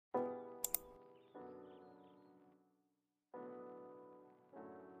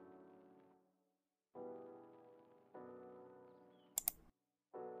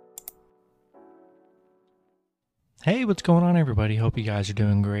Hey, what's going on, everybody? Hope you guys are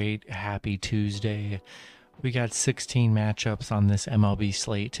doing great. Happy Tuesday. We got 16 matchups on this MLB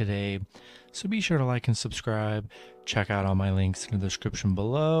slate today, so be sure to like and subscribe. Check out all my links in the description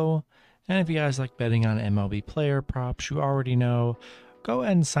below. And if you guys like betting on MLB player props, you already know, go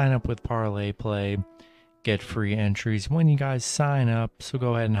ahead and sign up with Parlay Play. Get free entries when you guys sign up, so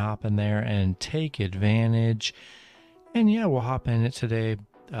go ahead and hop in there and take advantage. And yeah, we'll hop in it today.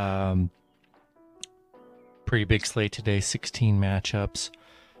 Pretty big slate today, 16 matchups.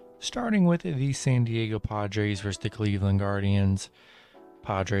 Starting with the San Diego Padres versus the Cleveland Guardians.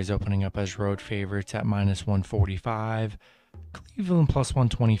 Padres opening up as road favorites at minus 145. Cleveland plus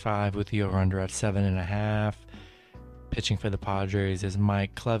 125 with the over-under at 7.5. Pitching for the Padres is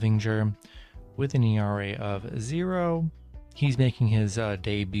Mike Clevinger with an ERA of 0. He's making his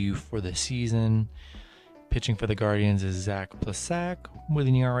debut for the season. Pitching for the Guardians is Zach Plesac with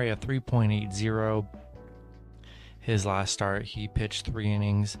an ERA of 3.80. His last start, he pitched 3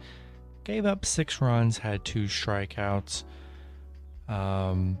 innings, gave up 6 runs, had 2 strikeouts.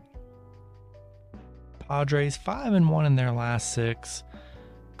 Padres 5-1 in their last 6.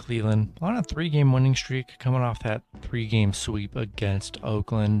 Cleveland on a 3-game winning streak, coming off that 3-game sweep against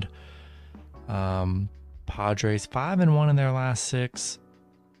Oakland. Padres 5-1 in their last 6,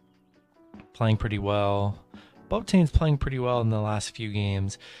 playing pretty well. Both teams playing pretty well in the last few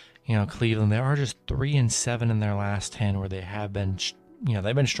games. Cleveland, they are just 3-7 in their last 10, where they have been,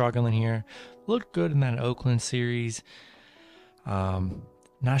 they've been struggling here. Looked good in that Oakland series. Not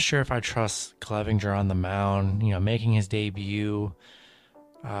sure if I trust Clevinger on the mound, making his debut.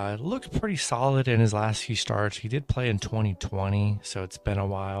 Looked pretty solid in his last few starts. He did play in 2020, so it's been a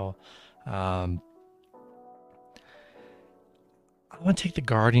while. I'm going to take the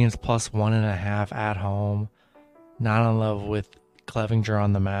Guardians plus 1.5 at home. Not in love with Clevinger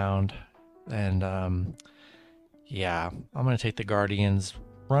on the mound. And I'm going to take the Guardians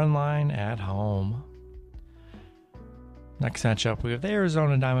run line at home. Next matchup, we have the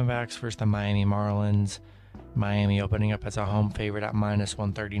Arizona Diamondbacks versus the Miami Marlins. Miami opening up as a home favorite at minus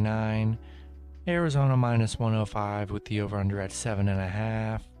 139. Arizona minus 105 with the over-under at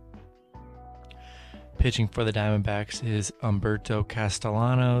 7.5. Pitching for the Diamondbacks is Humberto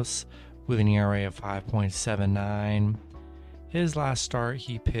Castellanos with an ERA of 5.79. His last start,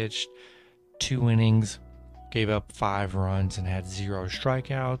 he pitched 2 innings, gave up 5 runs, and had 0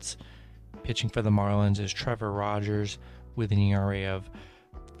 strikeouts. Pitching for the Marlins is Trevor Rogers with an ERA of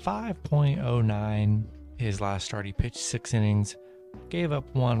 5.09. His last start, he pitched 6 innings, gave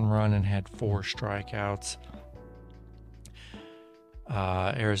up 1 run, and had 4 strikeouts.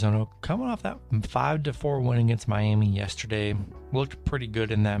 Arizona coming off that 5-4 win against Miami yesterday. Looked pretty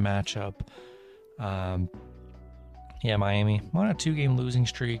good in that matchup. Miami on a 2-game losing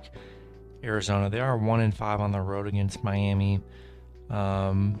streak. Arizona, they are 1-5 on the road against Miami.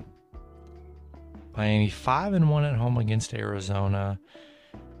 Miami 5-1 at home against Arizona.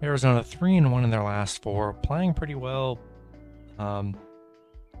 Arizona 3-1 in their last 4, playing pretty well. Not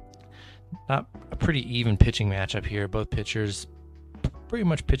a pretty even pitching matchup here. Both pitchers pretty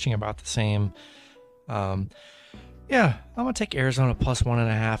much pitching about the same. I'm gonna take Arizona plus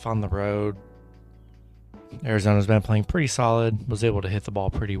 1.5 on the road. Arizona's been playing pretty solid, was able to hit the ball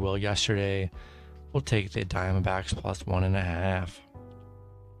pretty well yesterday. We'll take the Diamondbacks plus 1.5.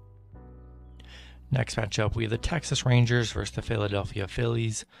 Next matchup, we have the Texas Rangers versus the Philadelphia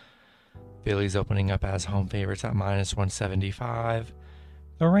Phillies. Phillies opening up as home favorites at minus 175.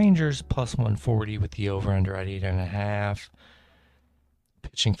 The Rangers plus 140 with the over-under at 8.5.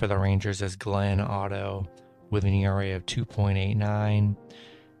 Pitching for the Rangers is Glenn Otto with an ERA of 2.89.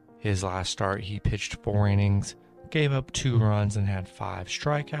 His last start, he pitched 4 innings, gave up 2 runs, and had 5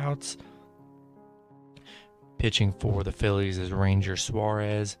 strikeouts. Pitching for the Phillies is Ranger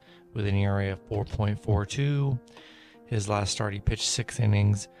Suarez with an ERA of 4.42. His last start, he pitched 6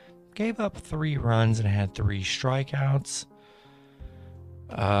 innings, gave up 3 runs, and had 3 strikeouts.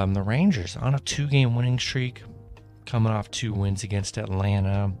 The Rangers on a 2-game winning streak, coming off 2 wins against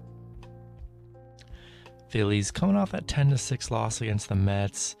Atlanta. Phillies coming off that 10-6 loss against the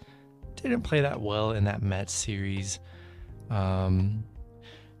Mets. Didn't play that well in that Mets series.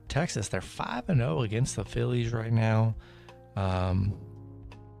 Texas, they're 5-0 against the Phillies right now.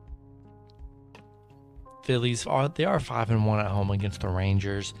 Phillies they are 5-1 at home against the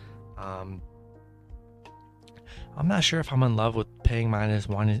Rangers. I'm not sure if I'm in love with paying minus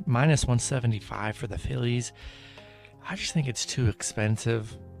 175 for the Phillies. I just think it's too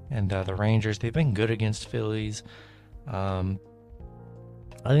expensive. And the Rangers, they've been good against Phillies.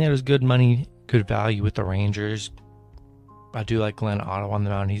 I think there's good money, good value with the Rangers. I do like Glenn Otto on the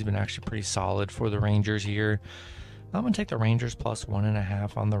mound. He's been actually pretty solid for the Rangers here. I'm going to take the Rangers plus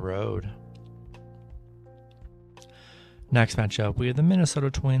 1.5 on the road. Next matchup, we have the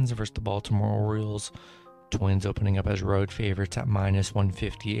Minnesota Twins versus the Baltimore Orioles. Twins opening up as road favorites at minus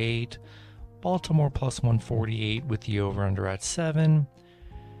 158. Baltimore plus 148 with the over-under at 7.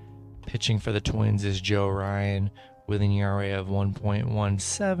 Pitching for the Twins is Joe Ryan with an ERA of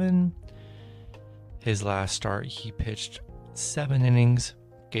 1.17. His last start, he pitched 7 innings,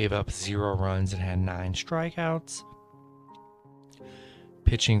 gave up 0 runs, and had 9 strikeouts.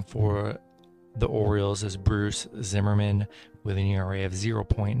 Pitching for the Orioles is Bruce Zimmerman with an ERA of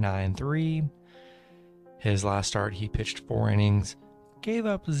 0.93. His last start, he pitched 4 innings, gave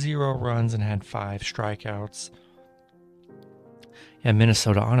up 0 runs, and had 5 strikeouts. Yeah,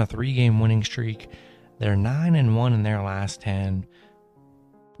 Minnesota on a 3-game winning streak. They're 9-1 in their last 10,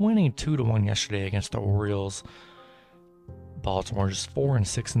 winning 2-1 yesterday against the Orioles. Baltimore just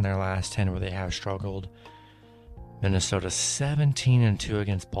 4-6 in their last 10 where they have struggled. Minnesota 17-2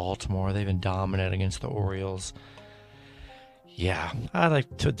 against Baltimore. They've been dominant against the Orioles. Yeah, I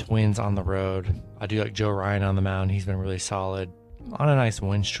like the Twins on the road. I do like Joe Ryan on the mound. He's been really solid. On a nice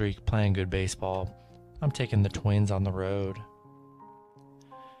win streak, playing good baseball. I'm taking the Twins on the road.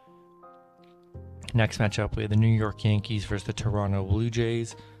 Next matchup, we have the New York Yankees versus the Toronto Blue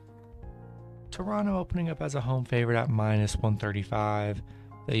Jays. Toronto opening up as a home favorite at minus 135.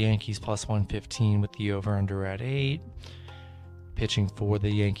 The Yankees plus 115 with the over-under at 8. Pitching for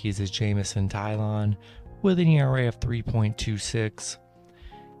the Yankees is Jameson Taillon with an ERA of 3.26.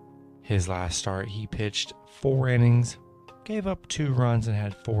 His last start, he pitched 4 innings, gave up 2 runs, and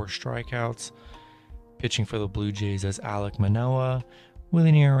had 4 strikeouts. Pitching for the Blue Jays is Alek Manoah with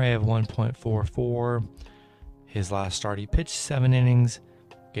an ERA of 1.44. His last start, he pitched 7 innings,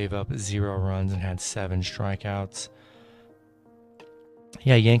 gave up 0 runs, and had 7 strikeouts.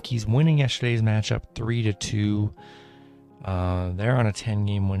 Yeah, Yankees winning yesterday's matchup 3-2. They're on a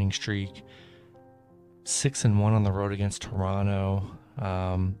 10-game winning streak. 6-1 on the road against Toronto.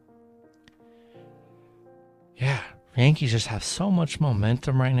 Yankees just have so much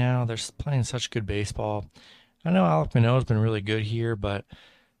momentum right now. They're playing such good baseball. I know Alek Manoah's been really good here, but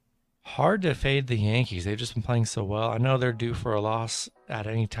hard to fade the Yankees. They've just been playing so well. I know they're due for a loss at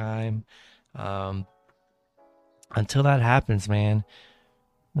any time. Until that happens, man,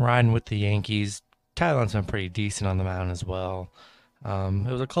 riding with the Yankees. Taillon's been pretty decent on the mound as well.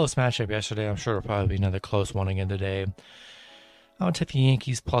 It was a close matchup yesterday. I'm sure it'll probably be another close one again today. I'm going to take the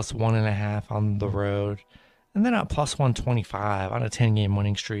Yankees plus 1.5 on the road. And then at plus 125 on a 10-game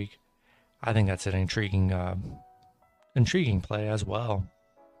winning streak. I think that's an intriguing play as well.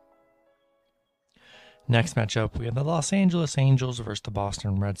 Next matchup, we have the Los Angeles Angels versus the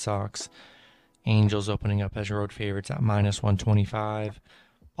Boston Red Sox. Angels opening up as road favorites at minus 125.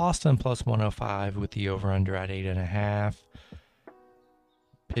 Boston plus 105 with the over-under at 8.5.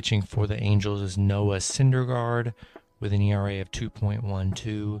 Pitching for the Angels is Noah Syndergaard with an ERA of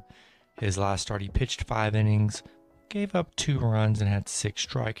 2.12. His last start, he pitched 5 innings, gave up 2 runs, and had 6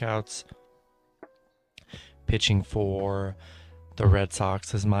 strikeouts. Pitching for the Red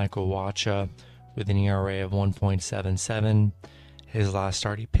Sox is Michael Wacha with an ERA of 1.77. His last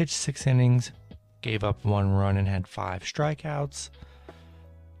start, he pitched 6 innings, gave up 1 run, and had 5 strikeouts.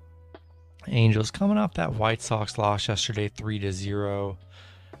 Angels coming off that White Sox loss yesterday, 3-0.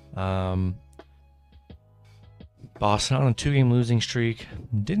 Boston on a 2-game losing streak.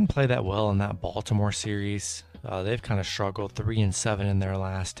 Didn't play that well in that Baltimore series. They've kind of struggled, 3-7 in their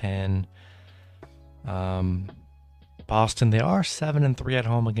last 10. Boston, they are 7-3 at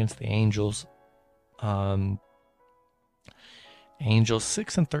home against the Angels. Angels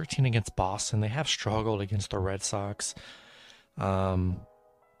 6-13 against Boston. They have struggled against the Red Sox.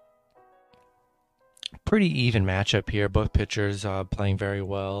 Pretty even matchup here. Both pitchers playing very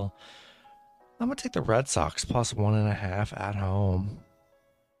well. I'm going to take the Red Sox plus 1.5 at home.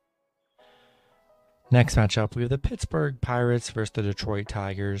 Next matchup, we have the Pittsburgh Pirates versus the Detroit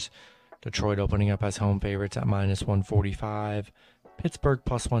Tigers. Detroit opening up as home favorites at minus 145. Pittsburgh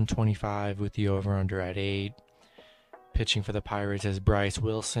plus 125 with the over-under at 8. Pitching for the Pirates is Bryce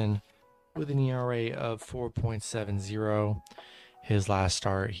Wilson with an ERA of 4.70. His last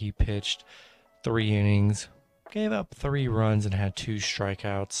start, he pitched 3 innings, gave up 3 runs, and had 2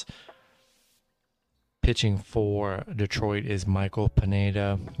 strikeouts. Pitching for Detroit is Michael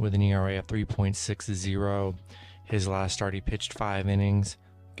Pineda with an ERA of 3.60. His last start, he pitched 5 innings,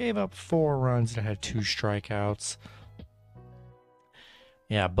 gave up 4 runs, and had 2 strikeouts.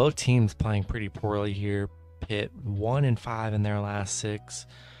 Yeah, both teams playing pretty poorly here. Pitt 1-5 in their last 6.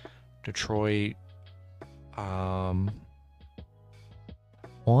 Detroit 1-7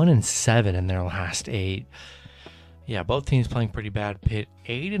 in their last 8. Yeah, both teams playing pretty bad. Pitt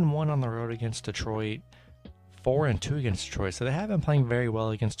 8-1 on the road against Detroit, 4-2 against Detroit. So they have been playing very well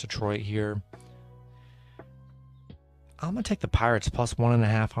against Detroit here. I'm going to take the Pirates plus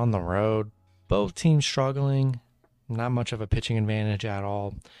 1.5 on the road. Both teams struggling. Not much of a pitching advantage at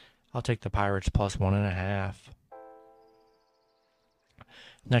all. I'll take the Pirates plus 1.5.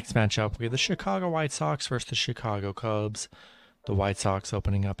 Next matchup, we have the Chicago White Sox versus the Chicago Cubs. The White Sox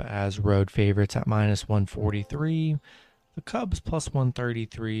opening up as road favorites at minus 143. The Cubs plus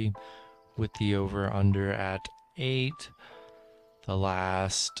 133 with the over-under at 8. The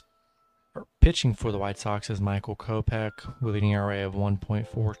last pitching for the White Sox is Michael Kopech with an ERA of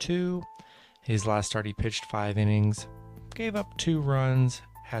 1.42. His last start, he pitched 5 innings, gave up 2 runs,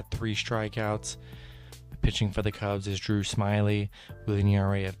 had 3 strikeouts. Pitching for the Cubs is Drew Smyly with an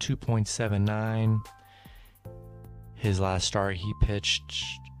ERA of 2.79. His last start, he pitched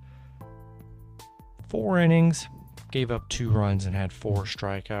 4 innings, gave up 2 runs, and had 4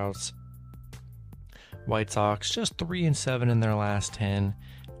 strikeouts. White Sox just 3-7 in their last 10.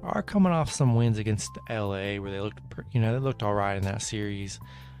 Are coming off some wins against LA where they looked all right in that series.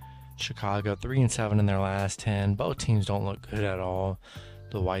 Chicago 3-7 in their last 10. Both teams don't look good at all.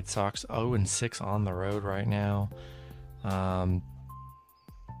 The White Sox 0-6 on the road right now. I'm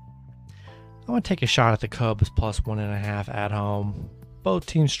going to take a shot at the Cubs plus 1.5 at home. Both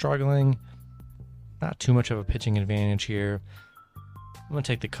teams struggling. Not too much of a pitching advantage here. I'm going to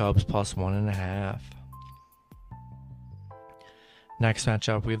take the Cubs plus 1.5. Next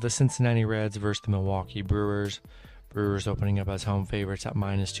matchup, we have the Cincinnati Reds versus the Milwaukee Brewers. Brewers opening up as home favorites at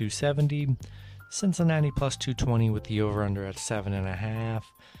minus 270. Cincinnati plus 220 with the over-under at 7.5.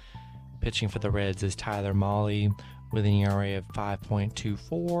 Pitching for the Reds is Tyler Mahle with an ERA of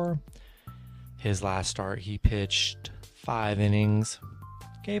 5.24. His last start, he pitched 5 innings,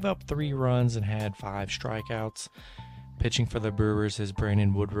 gave up 3 runs, and had 5 strikeouts. Pitching for the Brewers is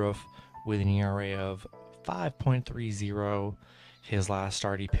Brandon Woodruff with an ERA of 5.30. His last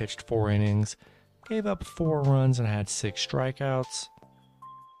start, he pitched 4 innings, gave up 4 runs, and had 6 strikeouts.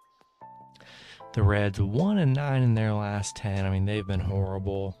 The Reds 1-9 in their last 10. I mean, they've been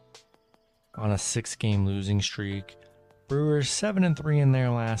horrible on a 6-game losing streak. Brewers 7-3 in their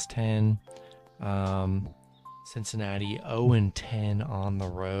last 10. Cincinnati 0-10 on the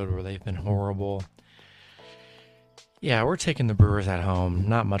road where they've been horrible. Yeah, we're taking the Brewers at home.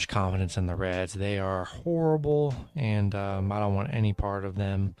 Not much confidence in the Reds. They are horrible, and I don't want any part of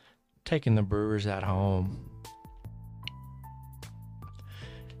them. Taking the Brewers at home.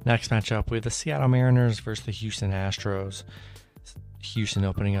 Next matchup, we have the Seattle Mariners versus the Houston Astros. Houston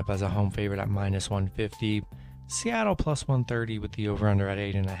opening up as a home favorite at minus 150. Seattle plus 130 with the over-under at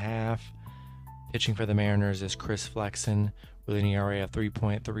 8.5. Pitching for the Mariners is Chris Flexen with an ERA of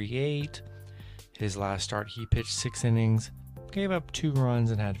 3.38. His last start, he pitched 6 innings, gave up 2 runs,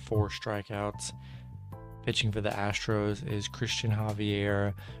 and had 4 strikeouts. Pitching for the Astros is Christian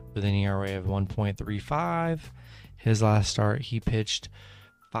Javier with an ERA of 1.35. His last start, he pitched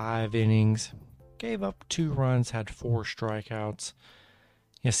 5 innings, gave up 2 runs, had 4 strikeouts.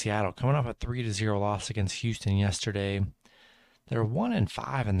 Yeah, Seattle coming off a 3-0 loss against Houston yesterday. They're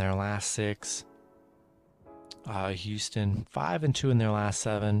 1-5 in their last 6. Houston 5-2 in their last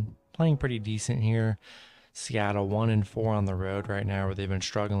 7. Playing pretty decent here. Seattle 1-4 on the road right now where they've been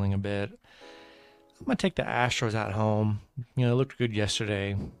struggling a bit. I'm going to take the Astros at home. It looked good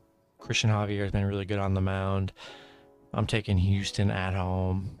yesterday. Christian Javier has been really good on the mound. I'm taking Houston at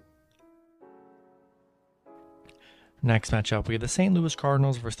home. Next matchup, we have the St. Louis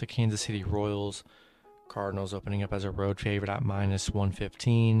Cardinals versus the Kansas City Royals. Cardinals opening up as a road favorite at minus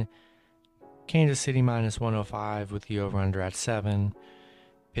 115. Kansas City minus 105 with the over-under at 7.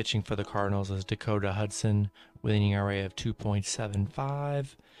 Pitching for the Cardinals is Dakota Hudson with an ERA of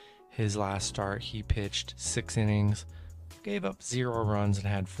 2.75. His last start, he pitched 6 innings, gave up 0 runs, and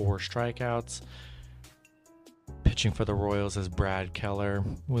had 4 strikeouts. Pitching for the Royals is Brad Keller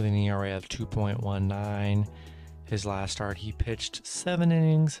with an ERA of 2.19. His last start, he pitched 7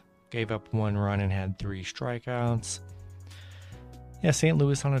 innings, gave up 1 run, and had 3 strikeouts. Yeah, St.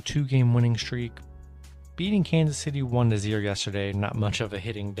 Louis on a 2-game winning streak. Beating Kansas City 1-0 yesterday. Not much of a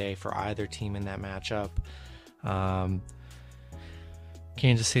hitting day for either team in that matchup.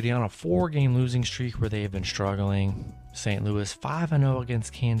 Kansas City on a 4-game losing streak where they have been struggling. St. Louis 5-0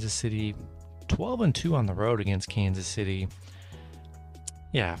 against Kansas City. 12-2 on the road against Kansas City.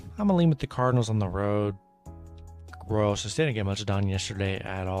 Yeah, I'm going to lean with the Cardinals on the road. Royals just didn't get much done yesterday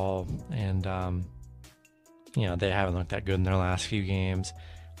at all. And, they haven't looked that good in their last few games.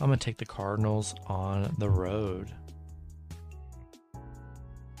 I'm going to take the Cardinals on the road.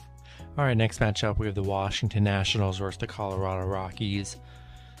 All right, next matchup, we have the Washington Nationals versus the Colorado Rockies.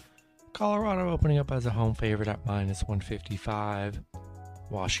 Colorado opening up as a home favorite at -155.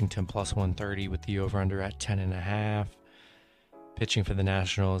 Washington +130 with the over-under at 10.5. Pitching for the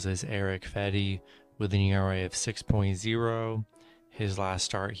Nationals is Eric Fedde with an ERA of 6.0. His last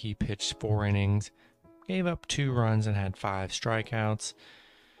start, he pitched 4 innings, gave up 2 runs, and had 5 strikeouts.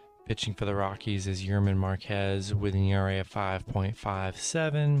 Pitching for the Rockies is Yerman Marquez with an ERA of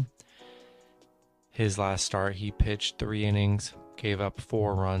 5.57. His last start, he pitched 3 innings, gave up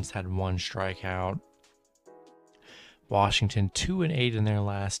 4 runs, had 1 strikeout. Washington 2-8 in their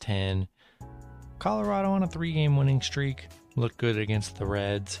last 10. Colorado on a 3-game winning streak. Looked good against the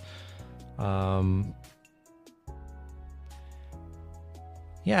Reds. Both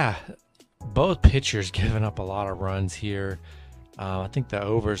pitchers giving up a lot of runs here. I think the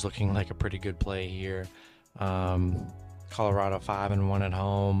over is looking like a pretty good play here. Colorado 5-1 at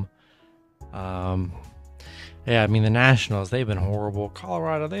home. The Nationals, they've been horrible.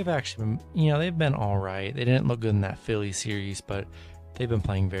 Colorado, they've actually been, they've been all right. They didn't look good in that Philly series, but they've been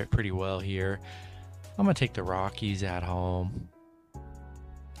playing pretty well here. I'm going to take the Rockies at home.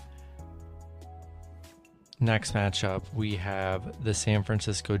 Next matchup, we have the San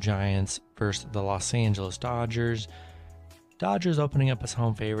Francisco Giants versus the Los Angeles Dodgers. Dodgers opening up as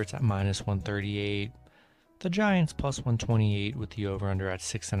home favorites at -138. The Giants +128 with the over-under at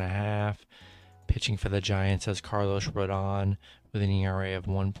 6.5. Pitching for the Giants is Carlos Rodon with an ERA of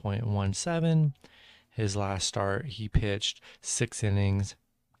 1.17. His last start, he pitched 6 innings,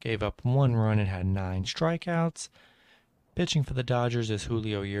 gave up 1 run, and had 9 strikeouts. Pitching for the Dodgers is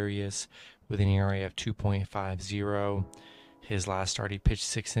Julio Urias with an ERA of 2.50. His last start, he pitched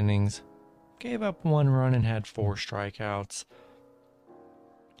 6 innings, gave up 1 run, and had 4 strikeouts.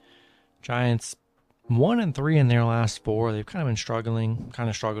 Giants 1-3 in their last 4. They've kind of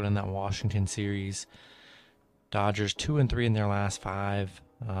struggled in that Washington series. Dodgers 2-3 in their last 5.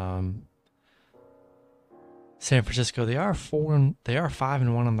 San Francisco, they are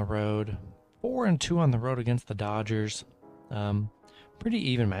 5-1 on the road, 4-2 on the road against the Dodgers. Pretty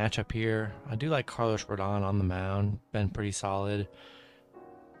even matchup here. I do like Carlos Rodon on the mound, been pretty solid.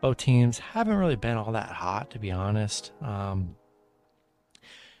 Both teams haven't really been all that hot, to be honest.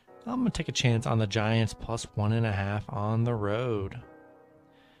 I'm going to take a chance on the Giants +1.5 on the road.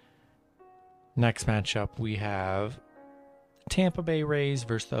 Next matchup, we have Tampa Bay Rays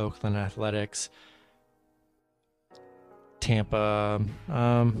versus the Oakland Athletics. Tampa,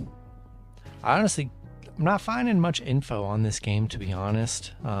 honestly, I'm not finding much info on this game, to be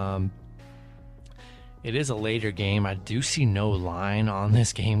honest. It is a later game. I do see no line on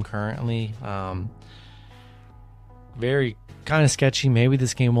this game currently. Very kind of sketchy. Maybe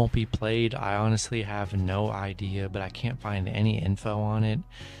this game won't be played. I honestly have no idea, but I can't find any info on it,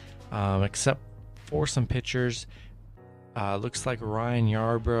 except for some pitchers. Looks like Ryan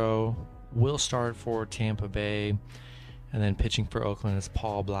Yarbrough will start for Tampa Bay, and then pitching for Oakland is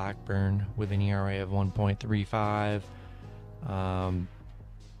Paul Blackburn with an ERA of 1.35.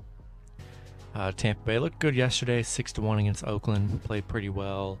 Tampa Bay looked good yesterday, 6-1 against Oakland. Played pretty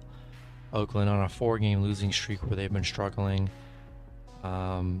well. Oakland on a 4-game losing streak where they've been struggling.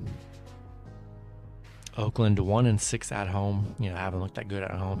 Oakland 1-6 at home. Haven't looked that good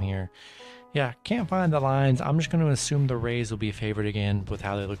at home here. Yeah, can't find the lines. I'm just going to assume the Rays will be a favorite again with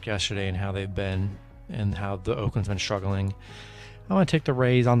how they looked yesterday and how they've been and how the Oakland's been struggling. I'm going to take the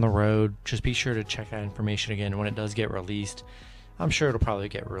Rays on the road. Just be sure to check that information again when it does get released. I'm sure it'll probably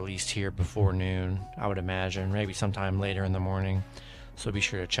get released here before noon, I would imagine, maybe sometime later in the morning. So be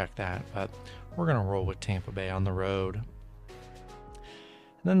sure to check that. But we're going to roll with Tampa Bay on the road. And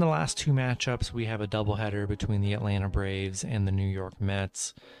then the last 2 matchups, we have a doubleheader between the Atlanta Braves and the New York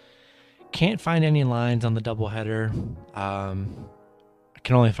Mets. Can't find any lines on the doubleheader. I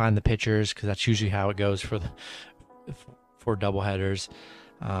can only find the pitchers because that's usually how it goes for doubleheaders.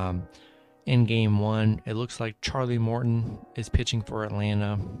 In game 1, it looks like Charlie Morton is pitching for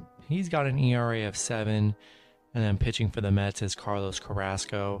Atlanta. He's got an ERA of 7. And then pitching for the Mets is Carlos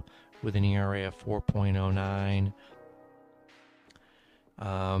Carrasco with an ERA of 4.09.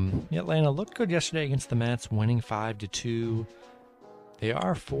 Atlanta looked good yesterday against the Mets, winning 5-2. They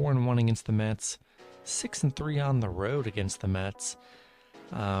are 4-1 against the Mets, 6-3 on the road against the Mets.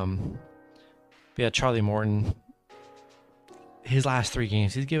 Charlie Morton, his last 3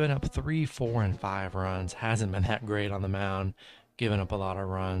 games, he's given up 3, 4, and 5 runs. Hasn't been that great on the mound, giving up a lot of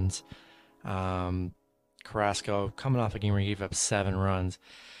runs. Carrasco coming off a game where he gave up 7 runs.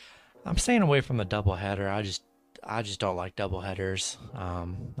 I'm staying away from the doubleheader. I just don't like doubleheaders. I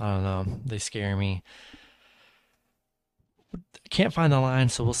don't know. They scare me. Can't find the line,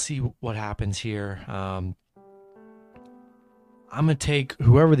 so we'll see what happens here. I'm going to take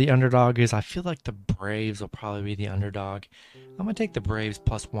whoever the underdog is. I feel like the Braves will probably be the underdog. I'm going to take the Braves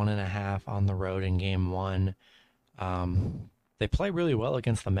plus 1.5 on the road in game one. They play really well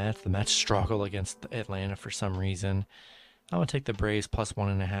against the Mets. The Mets struggle against Atlanta for some reason. I'm going to take the Braves plus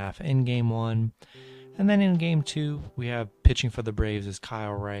 1.5 in game one. And then in game two, we have pitching for the Braves is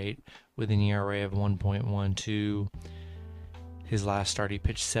Kyle Wright with an ERA of 1.12. His last start, he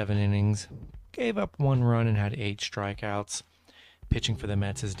pitched 7 innings, gave up 1 run, and had 8 strikeouts. Pitching for the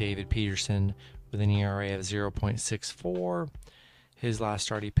Mets is David Peterson with an ERA of 0.64. His last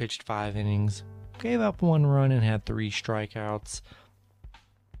start, he pitched 5 innings, gave up 1 run, and had 3 strikeouts.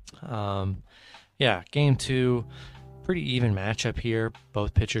 Game two, pretty even matchup here.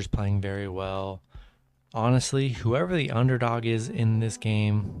 Both pitchers playing very well. Honestly, whoever the underdog is in this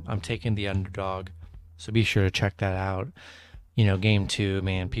game, I'm taking the underdog. So be sure to check that out. Game two,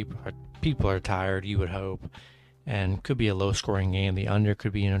 man, people are tired, you would hope, and could be a low-scoring game. The under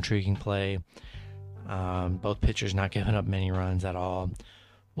could be an intriguing play. Both pitchers not giving up many runs at all.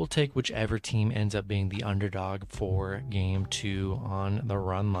 We'll take whichever team ends up being the underdog for game two on the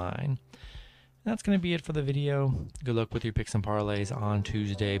run line. That's going to be it for the video. Good luck with your picks and parlays on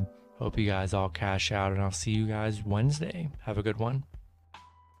Tuesday. Hope you guys all cash out, and I'll see you guys Wednesday. Have a good one.